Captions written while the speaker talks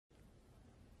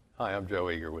Hi, I'm Joe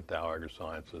Eager with Dow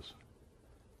AgroSciences.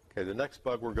 Okay, the next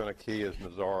bug we're going to key is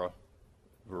Nezara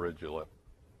viridula.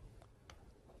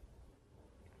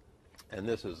 And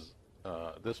this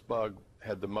bug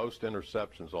had the most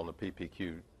interceptions on the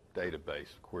PPQ database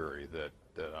query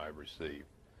that I received.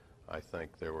 I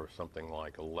think there were something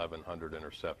like 1,100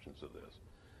 interceptions of this.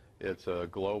 It's a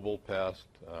global pest,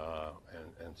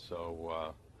 and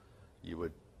so you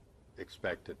would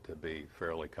expect it to be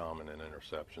fairly common in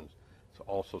interceptions. It's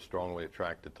also strongly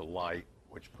attracted to light,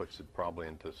 which puts it probably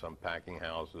into some packing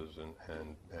houses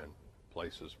and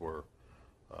places where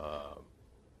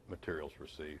materials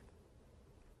received.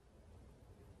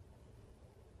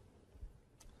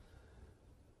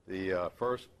 The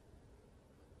first,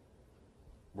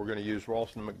 we're going to use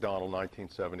Ralston McDonald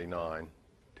 1979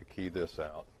 to key this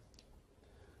out.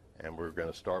 And we're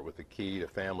going to start with the key to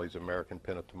families American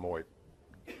Pentatomoidea.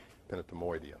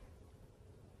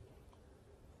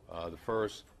 The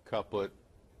first couplet,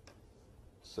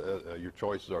 your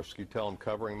choices are scutellum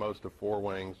covering most of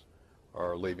forewings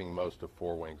or leaving most of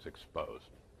forewings exposed.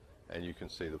 And you can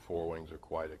see the forewings are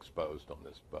quite exposed on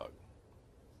this bug.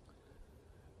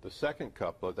 The second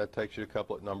couplet, that takes you to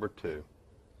couplet number 2.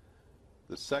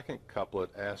 The second couplet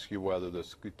asks you whether the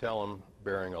scutellum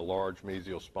bearing a large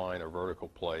mesial spine or vertical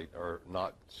plate are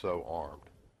not so armed.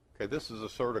 Okay, this is a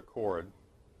certichorid,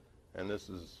 and this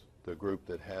is the group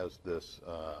that has this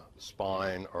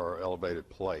spine or elevated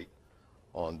plate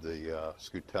on the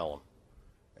scutellum.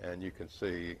 And you can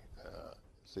see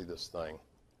this thing,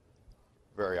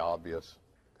 very obvious,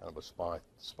 kind of a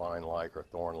spine-like or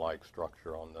thorn-like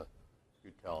structure on the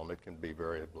scutellum. It can be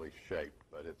variably shaped,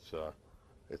 but it's a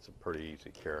pretty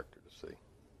easy character to see.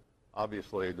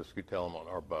 Obviously, the scutellum on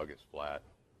our bug is flat.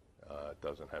 It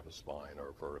doesn't have a spine or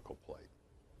a vertical plate.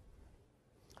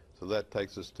 So that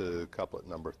takes us to couplet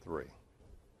number 3.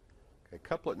 Okay,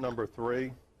 couplet number 3,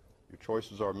 your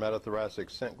choices are metathoracic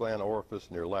scent gland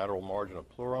orifice near lateral margin of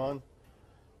pleuron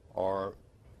or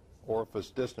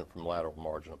orifice distant from lateral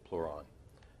margin of pleuron.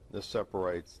 This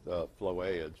separates the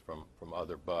phloaids from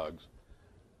other bugs.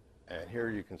 And here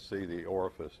you can see the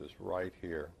orifice is right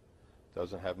here.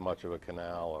 Doesn't have much of a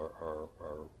canal or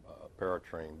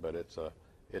paratreme, but it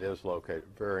is located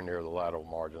very near the lateral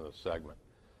margin of the segment.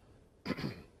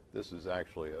 This is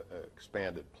actually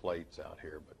expanded plates out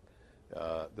here,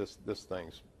 but this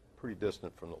thing's pretty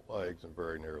distant from the legs and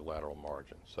very near lateral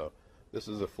margin. So this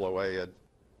is a phloaid.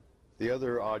 The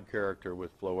other odd character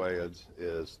with phloaids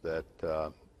is that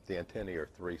the antennae are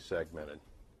 3-segmented.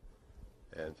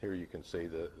 And here you can see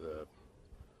the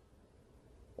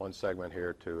one segment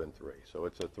here, 2 and 3. So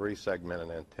it's a 3-segmented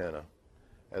antenna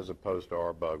as opposed to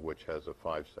our bug, which has a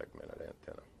 5-segmented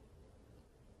antenna.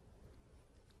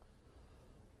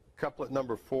 Couplet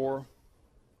number 4,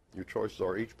 your choices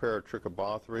are each pair of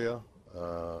Trichobothria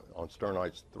on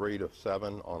sternites 3 to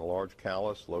 7 on a large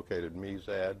callus located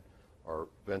mesad or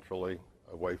ventrally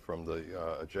away from the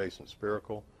adjacent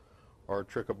spiracle, or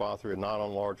Trichobothria not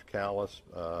on large callus,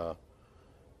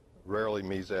 rarely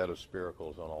mesad of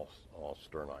spiracles on all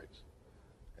sternites.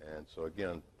 And so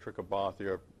again,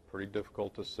 Trichobothria are pretty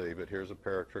difficult to see, but here's a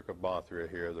pair of Trichobothria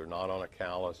here. They're not on a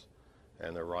callus,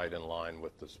 and they're right in line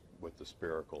with the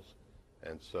spiracles.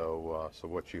 And so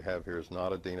what you have here is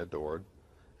not a dinodorid,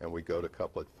 and we go to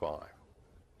couplet 5.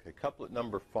 Okay, couplet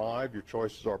number 5, your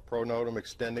choices are pronotum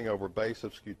extending over base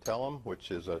of scutellum,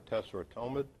 which is a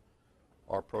tesseratomid,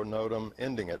 or pronotum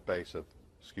ending at base of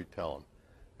scutellum.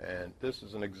 And this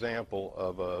is an example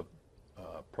of a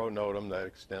pronotum that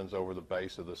extends over the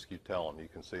base of the scutellum. You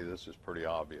can see this is pretty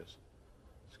obvious.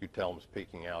 Scutellum's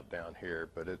peeking out down here,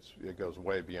 but it goes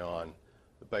way beyond.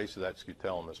 The base of that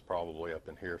scutellum is probably up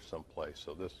in here someplace.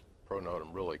 So this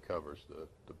pronotum really covers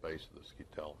the base of the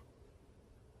scutellum.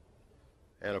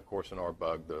 And of course, in our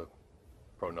bug, the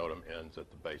pronotum ends at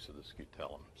the base of the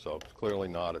scutellum. So it's clearly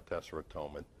not a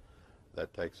tesseratomid.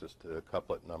 That takes us to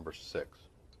couplet number 6.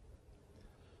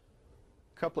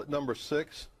 Couplet number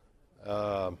 6,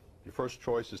 your first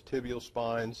choice is tibial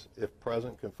spines, if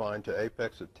present, confined to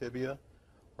apex of tibia,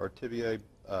 or tibiae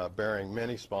bearing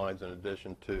many spines in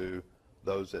addition to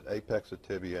those at apex of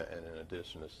tibia and in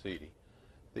addition to setae.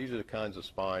 These are the kinds of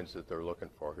spines that they're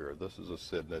looking for here. This is a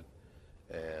cydnid,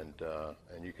 and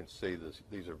you can see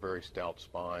these are very stout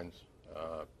spines,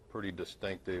 pretty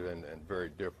distinctive and very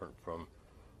different from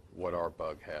what our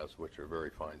bug has, which are very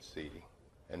fine setae.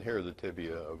 And here are the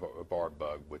tibia of our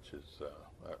bug, which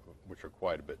are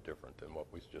quite a bit different than what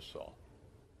we just saw.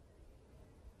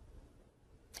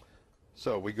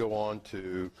 So we go on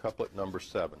to couplet number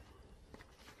 7.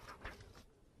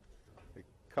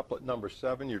 Couplet number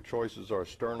 7, your choices are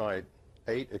sternite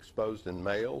 8 exposed in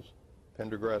males,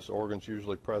 pendergrass organs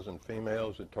usually present in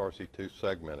females and tarsi 2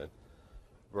 segmented,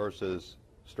 versus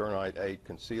sternite 8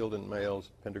 concealed in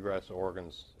males, pendergrass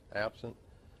organs absent,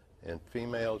 and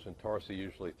females and tarsi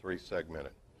usually 3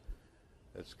 segmented.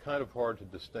 It's kind of hard to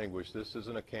distinguish. This is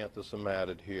an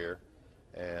acanthosomatid here,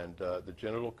 and the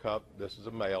genital cup, this is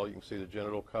a male, you can see the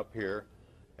genital cup here,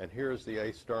 and here is the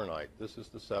A sternite. This is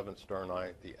the 7th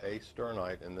sternite. The A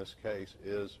sternite in this case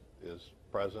is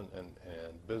present and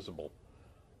visible,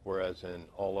 whereas in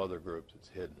all other groups it's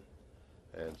hidden.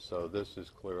 And so this is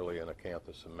clearly an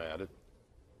acanthosomatid.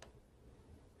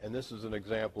 And this is an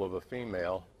example of a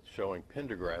female showing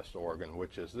pendergrass organ,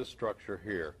 which is this structure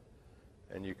here.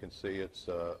 And you can see it's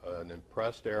an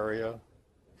impressed area,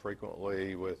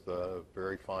 frequently with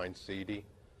very fine seedy,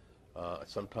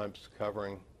 sometimes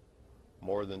covering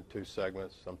more than 2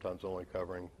 segments, sometimes only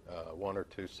covering 1 or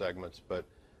 2 segments. But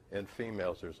in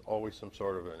females, there's always some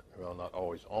sort of, well, not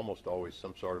always, almost always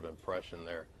some sort of impression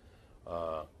there.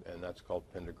 And that's called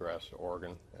pendergrass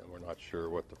organ, and we're not sure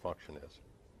what the function is.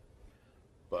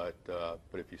 But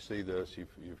if you see this,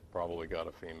 you've probably got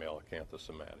a female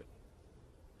acanthosomatid.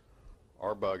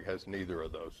 Our bug has neither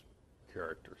of those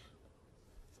characters.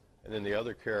 And then the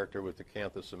other character with the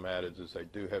acanthosomatids is they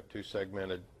do have 2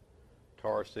 segmented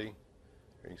tarsi.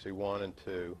 You can see 1 and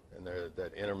 2, and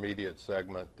that intermediate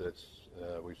segment that's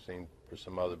we've seen for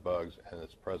some other bugs and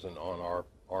it's present on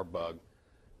our bug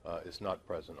is not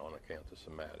present on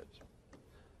acanthosomatids.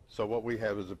 So what we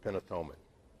have is a pentatomid.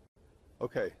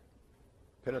 Okay,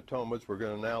 pentatomids, we're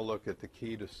going to now look at the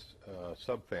key to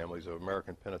subfamilies of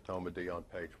American Pentatomoidea on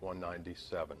page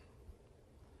 197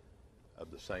 of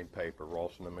the same paper,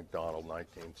 Ralston and McDonald,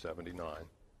 1979.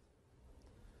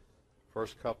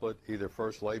 First couplet, either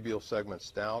first labial segment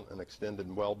stout and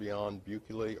extended well beyond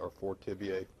bucculae or 4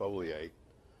 tibiae foliate,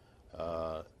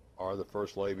 are the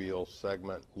first labial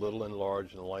segment little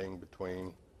enlarged and laying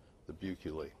between the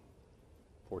bucculae,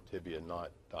 4 tibia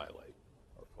not dilate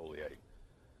or foliate.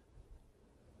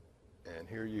 And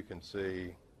here you can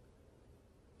see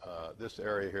this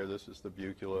area here, this is the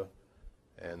buccula,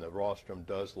 and the rostrum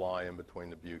does lie in between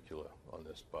the buccula on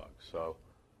this bug. So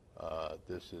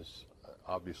this is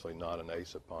obviously not an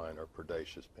asupine or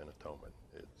predaceous pentatomid.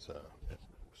 So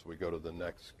we go to the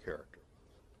next character.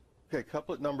 Okay,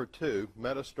 couplet number 2,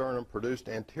 metasternum produced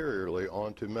anteriorly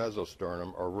onto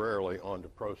mesosternum or rarely onto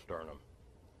prosternum.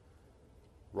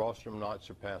 Rostrum not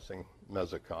surpassing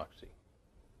mesocoxy.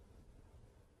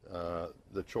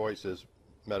 The choice is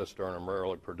metasternum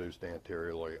rarely produced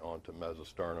anteriorly onto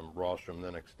mesosternum, rostrum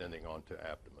then extending onto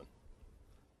abdomen,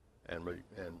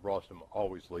 and rostrum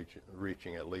always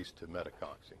reaching at least to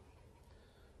metacoxy.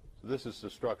 So this is the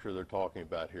structure they're talking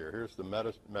about here. Here's the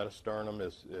metasternum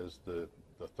is the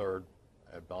 3rd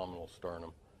abdominal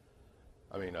sternum,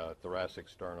 thoracic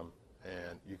sternum,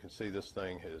 and you can see this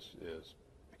thing is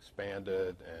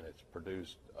expanded and it's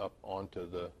produced up onto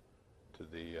the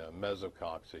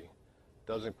mesocoxy.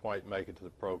 Doesn't quite make it to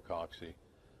the procoxy,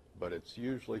 but it's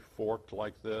usually forked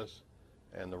like this,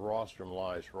 and the rostrum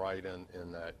lies right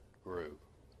in that groove,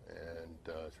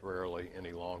 and it's rarely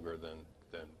any longer than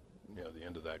the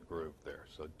end of that groove there,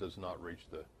 so it does not reach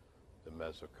the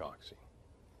mesocoxy.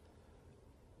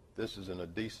 This is in a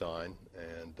D sign,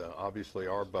 and obviously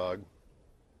our bug,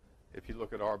 if you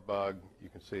look at our bug, you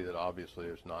can see that obviously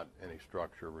there's not any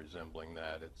structure resembling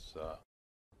that. It's the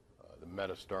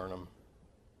metasternum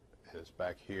is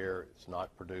back here. It's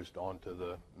not produced onto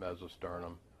the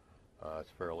mesosternum.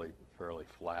 It's fairly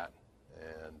flat,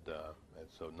 and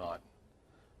so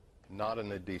not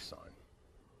in a D sign.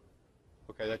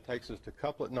 Okay, that takes us to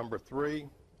couplet number 3,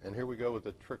 and here we go with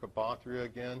the Trichobothria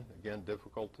again. Again,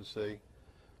 difficult to see.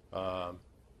 But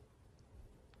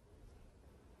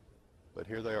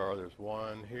here they are. There's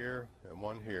one here and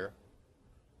one here,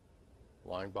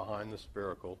 lying behind the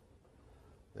spiracle.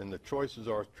 And the choices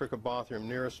are Trichobothrium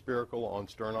nearest spiracle on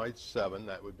sternite 7.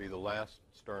 That would be the last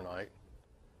sternite.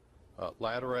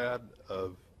 Laterad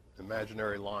of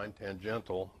imaginary line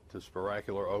tangential to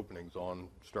spiracular openings on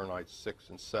sternites 6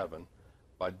 and 7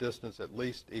 by distance at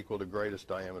least equal to greatest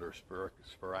diameter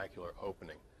spiracular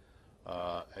opening.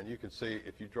 And you can see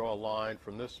if you draw a line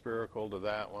from this spiracle to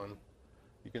that one,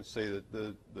 you can see that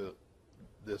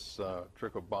this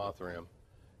Trichobothrium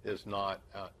is not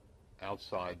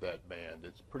outside that band.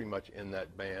 It's pretty much in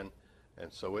that band,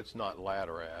 and so it's not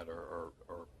laterad or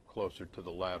closer to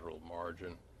the lateral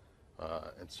margin,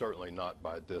 and certainly not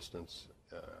by a distance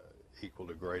equal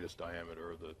to greatest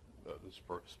diameter of the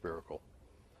spiracle.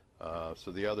 So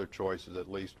the other choice is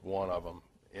at least one of them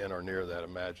in or near that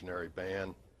imaginary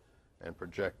band and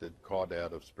projected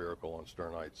caudate of spiracle on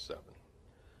sternite 7.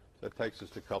 That takes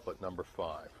us to couplet number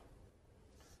 5.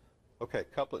 Okay,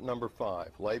 couplet number 5.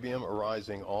 Labium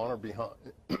arising on or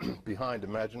behind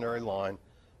imaginary line,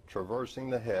 traversing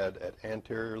the head at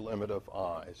anterior limit of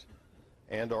eyes,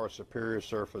 and or superior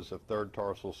surface of third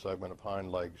tarsal segment of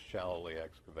hind legs shallowly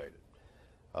excavated.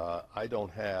 I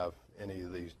don't have any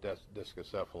of these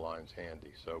discocephalines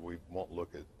handy, so we won't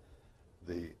look at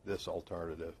this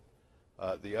alternative.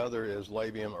 The other is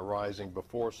labium arising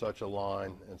before such a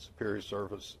line and superior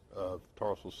surface of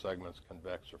tarsal segments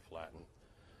convex or flattened.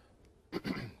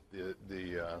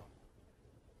 The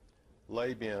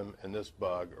labium in this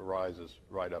bug arises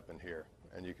right up in here,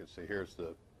 and you can see here's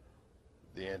the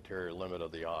anterior limit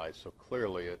of the eye, so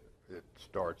clearly it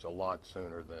starts a lot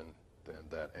sooner than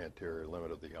that anterior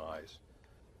limit of the eyes.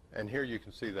 And here you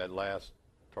can see that last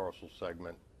tarsal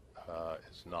segment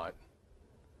is not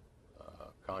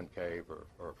concave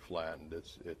or flattened.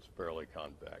 It's fairly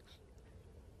convex.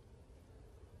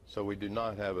 So we do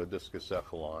not have a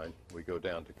discocephaline. We go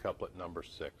down to couplet number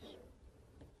 6.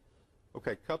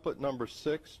 Okay, couplet number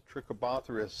 6,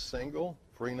 Trichobothria single,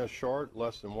 frena short,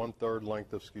 less than 1/3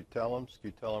 length of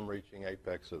scutellum reaching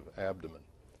apex of abdomen.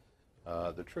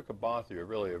 The Trichobothria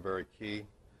really are very key.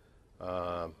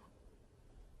 And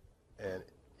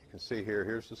you can see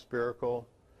here's the spiracle,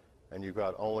 and you've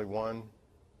got only one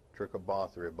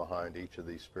Trichobothria behind each of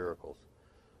these spiracles.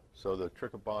 So the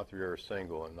Trichobothria are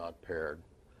single and not paired.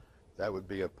 That would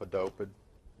be a podopid.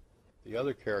 The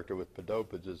other character with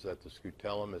podopids is that the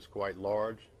scutellum is quite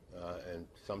large and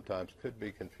sometimes could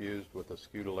be confused with a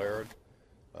scutellariid,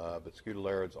 but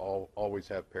scutellariids always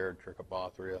have paired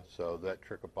Trichobothria, so that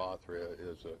Trichobothria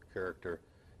is a character.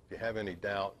 If you have any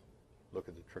doubt, look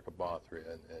at the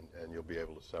Trichobothria and you'll be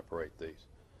able to separate these.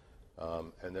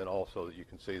 And then also you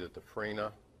can see that the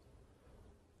frena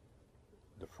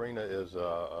is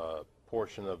a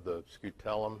portion of the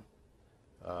scutellum,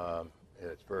 and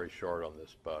it's very short on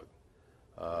this bug.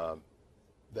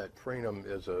 That frenum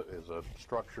is a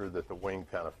structure that the wing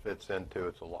kind of fits into.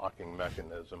 It's a locking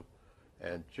mechanism,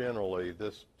 and generally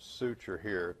this suture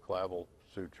here, claval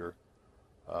suture,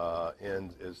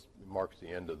 marks the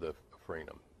end of the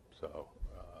frenum. So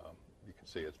you can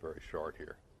see it's very short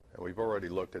here. And we've already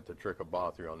looked at the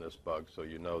Trichobothria on this bug, so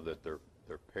you know that they're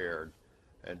paired.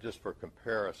 And just for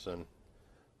comparison,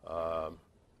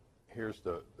 here's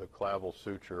the claval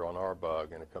suture on our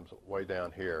bug, and it comes way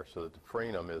down here, so that the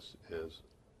frenum is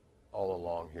all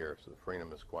along here, so the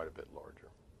frenum is quite a bit larger.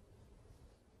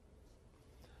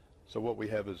 So what we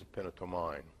have is a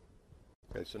Pentatomoidea.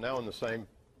 Okay, so now in the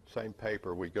same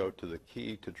paper we go to the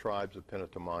key to tribes of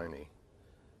Pentatomoidea,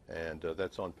 and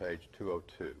that's on page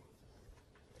 202.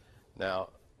 Now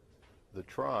the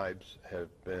tribes have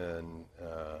been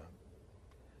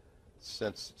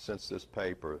since this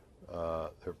paper,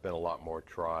 there have been a lot more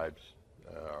tribes,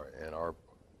 and our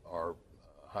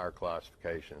higher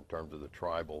classification in terms of the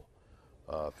tribal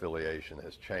affiliation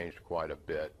has changed quite a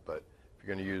bit. But if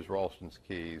you're going to use Ralston's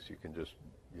keys,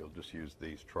 you'll just use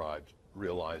these tribes,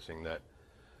 realizing that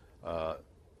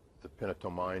the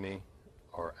Pentatomoidea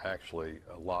are actually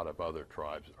a lot of other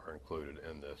tribes are included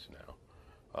in this now.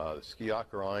 The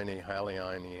Skiacarinea,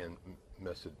 Haliinae, and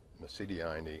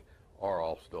Mesidiinae are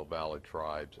all still valid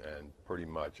tribes and pretty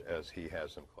much as he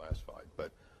has them classified.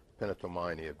 But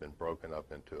Pentatomoidea have been broken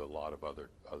up into a lot of other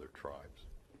tribes.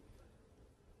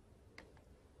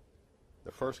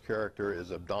 The first character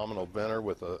is abdominal venter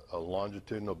with a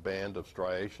longitudinal band of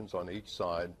striations on each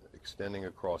side extending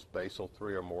across basal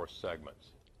 3 or more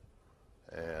segments.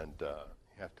 And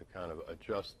you have to kind of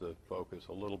adjust the focus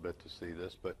a little bit to see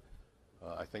this, but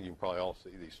I think you can probably all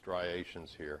see these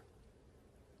striations here.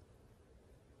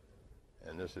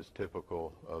 And this is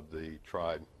typical of the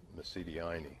tribe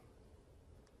Mesidiinae.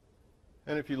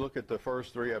 And if you look at the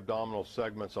first 3 abdominal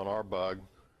segments on our bug,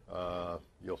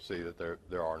 you'll see that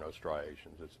there are no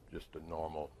striations. It's just a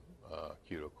normal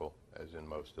cuticle, as in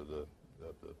most of the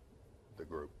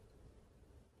group.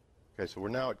 Okay, so we're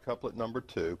now at couplet number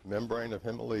 2, membrane of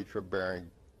hemelytra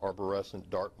bearing arborescent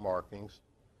dark markings,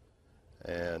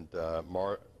 and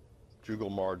jugal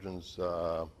margins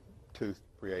toothed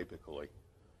preapically.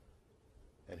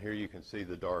 And here you can see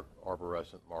the dark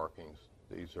arborescent markings.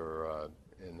 These are,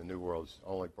 in the New World,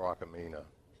 only Brockamina.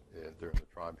 They're in the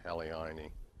tribe Haliinae,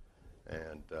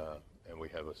 and we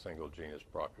have a single genus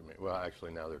Brockamina. Well,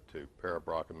 actually now there are 2,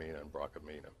 Parabrockamina and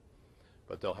Brockamina.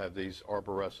 But they'll have these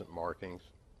arborescent markings.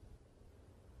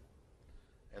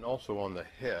 And also on the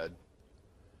head,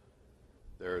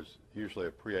 there's usually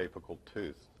a preapical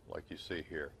tooth, like you see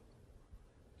here.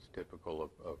 It's typical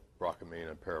of Brockamina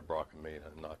and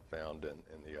Parabrockamina, not found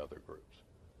in the other groups.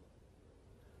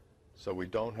 So we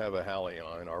don't have a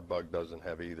Haliine. Our bug doesn't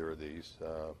have either of these.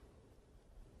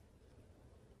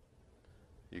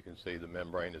 You can see the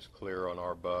membrane is clear on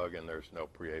our bug, and there's no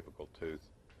preapical tooth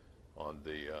on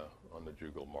the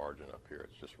jugal margin up here.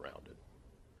 It's just rounded.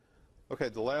 Okay,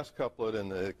 the last couplet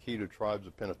and the key to tribes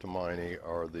of Pentatomoidea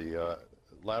are the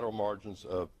lateral margins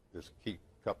of this key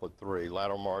couplet 3,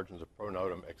 lateral margins of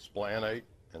pronotum explanate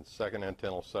and second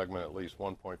antennal segment at least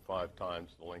 1.5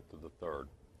 times the length of the third.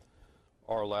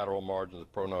 Or lateral margins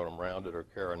of pronotum rounded or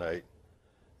carinate,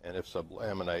 and if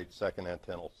sublaminate, second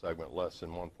antennal segment less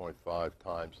than 1.5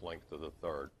 times length of the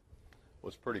third. It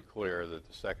was pretty clear that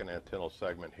the second antennal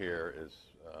segment here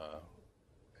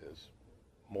is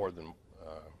more than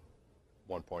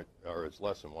is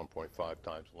less than 1.5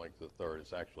 times the length of the third.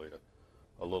 It's actually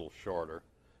a little shorter,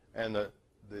 and the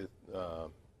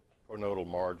pronotal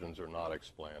margins are not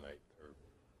explanate.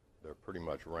 They're pretty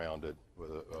much rounded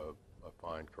with a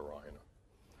fine carina.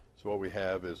 So what we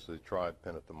have is the tribe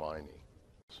Pentatomoidea.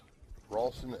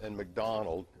 Ralston and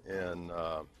McDonald in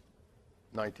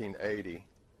 1980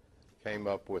 came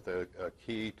up with a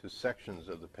key to sections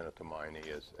of the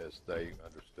Pentatomoidea as they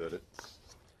understood it.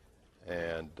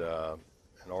 And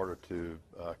in order to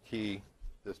key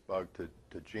this bug to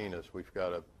genus, we've got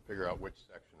to figure out which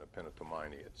section of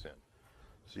Pentatomoidea it's in.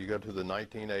 So you go to the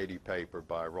 1980 paper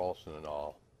by Ralston et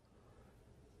al.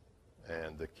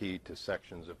 And the key to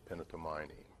sections of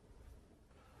Pentatomoidea.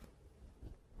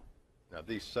 Now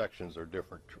these sections are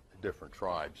different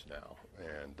tribes now,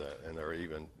 and they're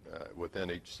even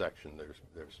within each section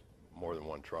there's more than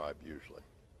one tribe usually.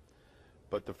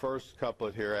 But the first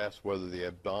couplet here asks whether the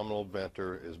abdominal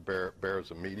venter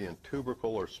bears a median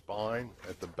tubercle or spine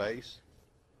at the base,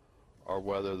 or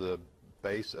whether the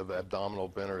base of abdominal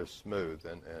venter is smooth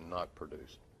and not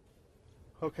produced.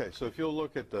 Okay, so if you'll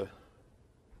look at the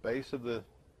base of the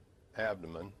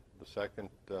abdomen, the second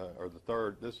or the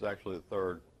third, this is actually the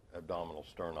third abdominal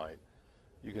sternite.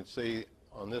 You can see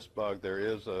on this bug there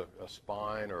is a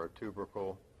spine or a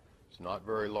tubercle. It's not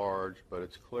very large, but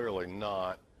it's clearly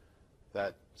not,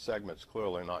 that segment's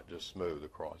clearly not just smooth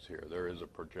across here. There is a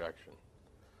projection.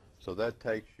 So that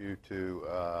takes you to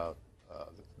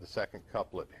the second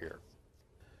couplet here.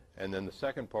 And then the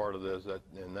second part of this,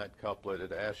 in that couplet,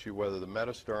 it asks you whether the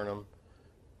metasternum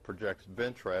projects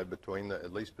ventrad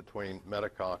at least between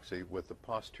metacoxy with the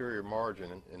posterior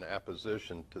margin in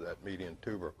apposition to that median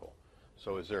tubercle.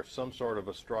 So is there some sort of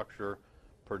a structure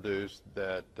produced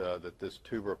that this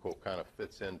tubercle kind of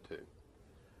fits into?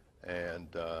 And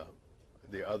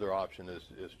the other option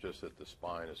is just that the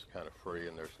spine is kind of free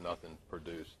and there's nothing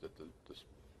produced that the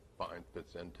spine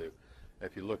fits into. And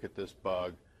if you look at this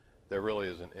bug, there really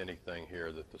isn't anything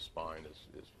here that the spine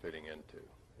is fitting into.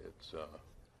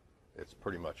 It's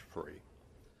pretty much free.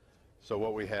 So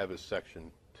what we have is section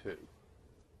 2.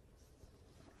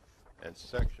 And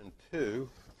section 2,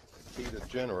 key to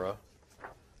genera,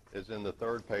 is in the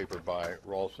third paper by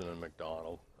Ralston and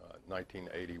McDonald,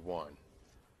 1981. And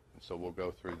so we'll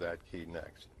go through that key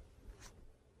next.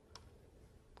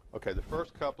 Okay, the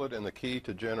first couplet in the key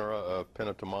to genera of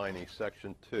Pentatomoidea,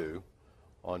 section 2,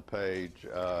 on page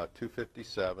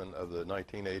 257 of the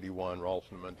 1981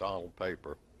 Ralston and McDonald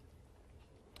paper.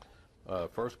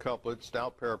 First couplet,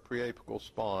 stout pair of preapical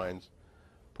spines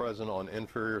present on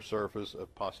inferior surface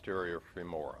of posterior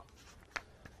femora.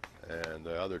 And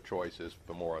the other choice is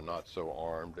femora not so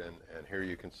armed, and here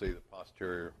you can see the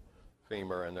posterior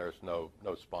femur, and there's no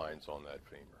spines on that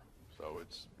femur. So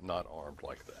it's not armed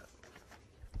like that.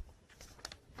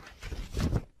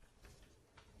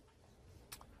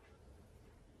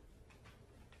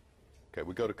 Okay,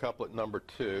 we go to couplet number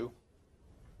 2.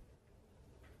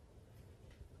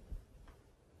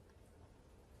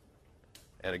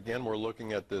 And again, we're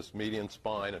looking at this median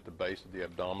spine at the base of the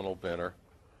abdominal venter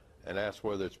and ask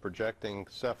whether it's projecting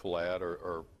cephalad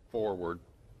or forward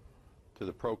to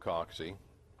the procoxy,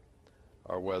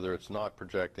 or whether it's not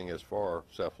projecting as far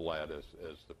cephalad as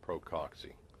the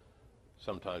procoxy.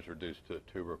 Sometimes reduced to a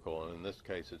tubercle, and in this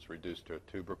case it's reduced to a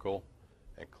tubercle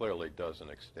and clearly doesn't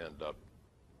extend up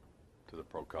to the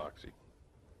procoxy.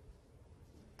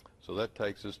 So that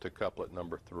takes us to couplet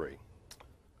number 3.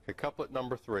 Okay, couplet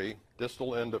number 3,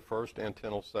 distal end of first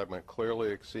antennal segment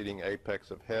clearly exceeding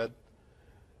apex of head,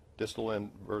 distal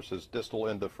end versus distal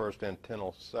end of first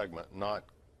antennal segment not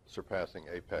surpassing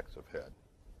apex of head.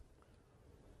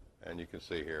 And you can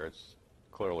see here it's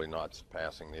clearly not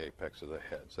passing the apex of the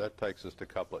head. So that takes us to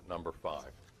couplet number 5.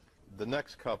 The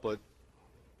next couplet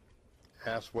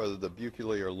asks whether the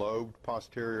bucculae are lobed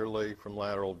posteriorly from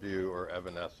lateral view or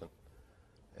evanescent.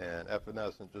 And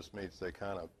evanescent just means they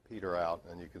kind of peter out,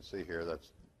 and you can see here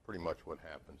that's pretty much what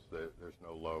happens. There's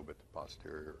no lobe at the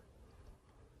posterior.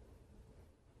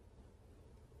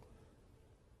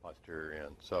 posterior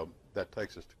end. So that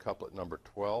takes us to couplet number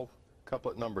 12.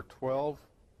 Couplet number 12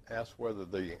 asks whether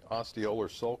the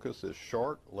osteolar sulcus is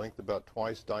short, length about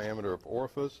twice diameter of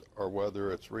orifice, or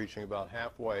whether it's reaching about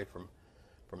halfway from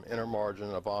inner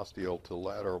margin of osteal to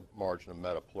lateral margin of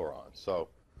metapleuron. So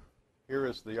here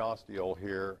is the osteal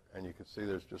here, and you can see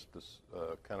there's just this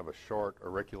kind of a short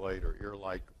auriculate or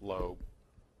ear-like lobe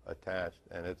attached,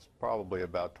 and it's probably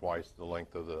about twice the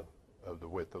length of the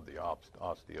width of the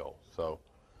osteal. So,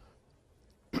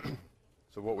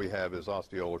 so what we have is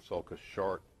osteolar sulcus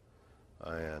short,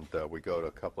 and we go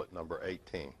to couplet number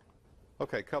 18.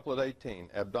 Okay, couplet 18,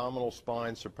 abdominal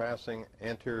spine surpassing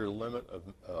anterior limit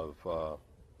of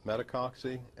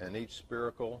metacoxy, and each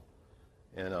spiracle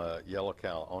in a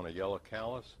on a yellow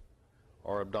callus,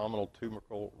 or abdominal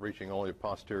tubercle reaching only a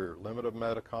posterior limit of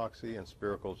metacoxy, and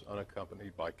spiracles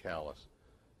unaccompanied by callus.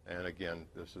 And again,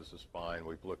 this is the spine.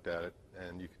 We've looked at it,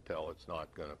 and you can tell it's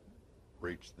not going to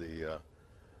reach the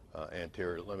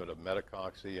anterior limit of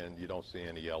metacoxy, and you don't see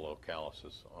any yellow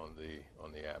calluses on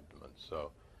the abdomen.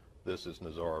 So this is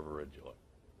Nezara viridula.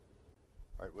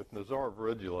 All right, with Nezara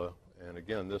viridula, and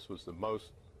again, this was the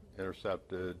most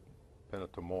intercepted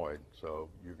pentatomoid, so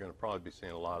you're going to probably be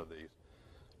seeing a lot of these.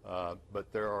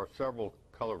 But there are several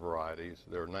color varieties.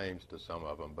 There are names to some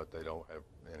of them, but they don't have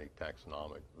any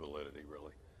taxonomic validity,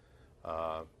 really.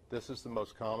 This is the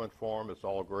most common form. It's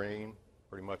all green,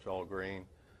 pretty much all green.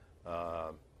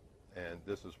 And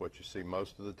this is what you see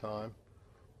most of the time.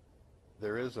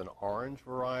 There is an orange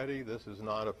variety. This is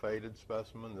not a faded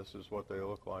specimen. This is what they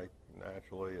look like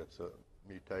naturally. It's a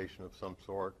mutation of some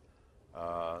sort.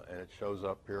 And it shows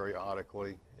up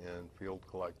periodically in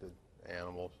field-collected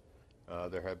animals.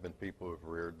 There have been people who have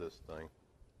reared this thing.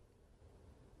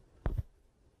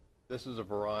 This is a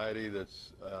variety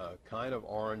that's kind of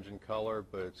orange in color,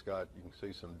 but it's got, you can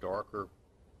see some darker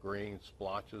green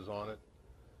splotches on it,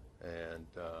 and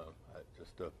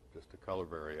just a color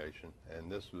variation.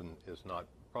 And this one is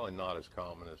probably not as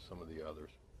common as some of the others.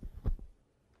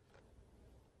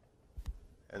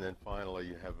 And then finally,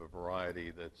 you have a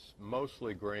variety that's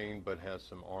mostly green but has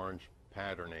some orange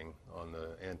patterning on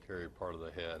the anterior part of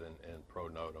the head and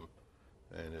pronotum,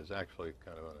 and is actually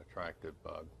kind of an attractive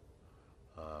bug.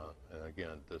 And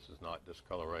again, this is not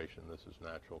discoloration, this is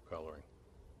natural coloring.